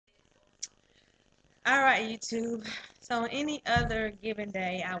Alright, YouTube. So any other given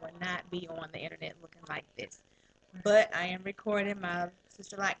day, I would not be on the internet looking like this. But I am recording my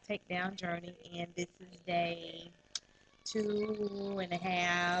Sisterlock takedown journey, and this is day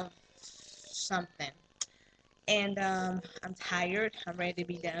 2.5 something. And I'm tired. I'm ready to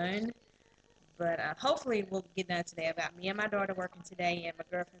be done. But hopefully we'll get done today. I got me and my daughter working today, and my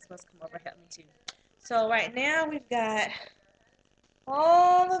girlfriend's supposed to come over and help me too. So right now we've got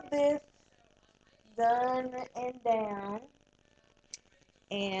all of this done and down.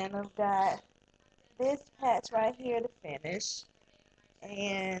 And I've got this patch right here to finish,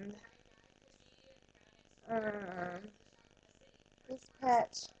 and um, this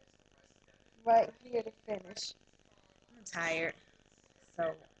patch right here to finish. I'm tired,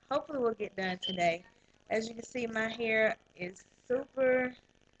 so hopefully we'll get done today. As you can see, my hair is super,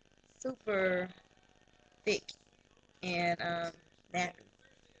 super thick and nappy.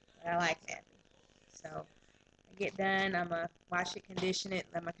 I like nappy. So I get done, I'm gonna wash it, condition it,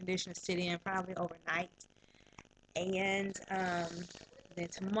 let my conditioner sit in probably overnight. And then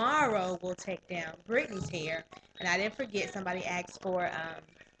tomorrow we'll take down Brittany's hair. And I didn't forget, somebody asked for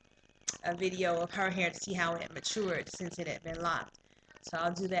a video of her hair to see how it matured since it had been locked. So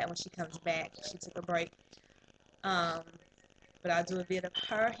I'll do that when she comes back. She took a break. Um, but I'll do a bit of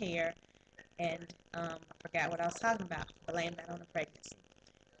her hair. And I forgot what I was talking about. Blame that on the pregnancy.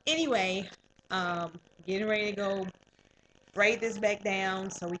 Anyway, getting ready to go braid this back down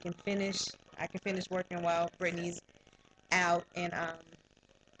so we can finish. I can finish working while Brittany's out, and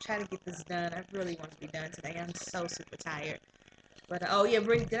try to get this done. I really want to be done today. I'm so super tired. But oh yeah,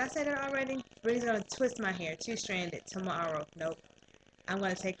 Brittany, did I say that already? Brittany's gonna twist my hair, two-stranded, tomorrow. Nope. I'm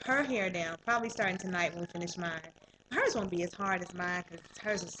gonna take her hair down, probably starting tonight when we finish mine. Hers won't be as hard as mine because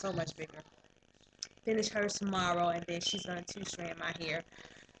hers is so much bigger. Finish hers tomorrow, and then she's gonna two-strand my hair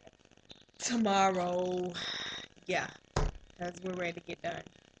tomorrow. Yeah, because we're ready to get done.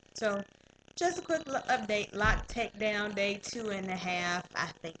 So just a quick update. Lock takedown day 2.5, I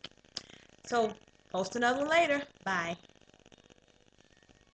think. So post another one later. Bye.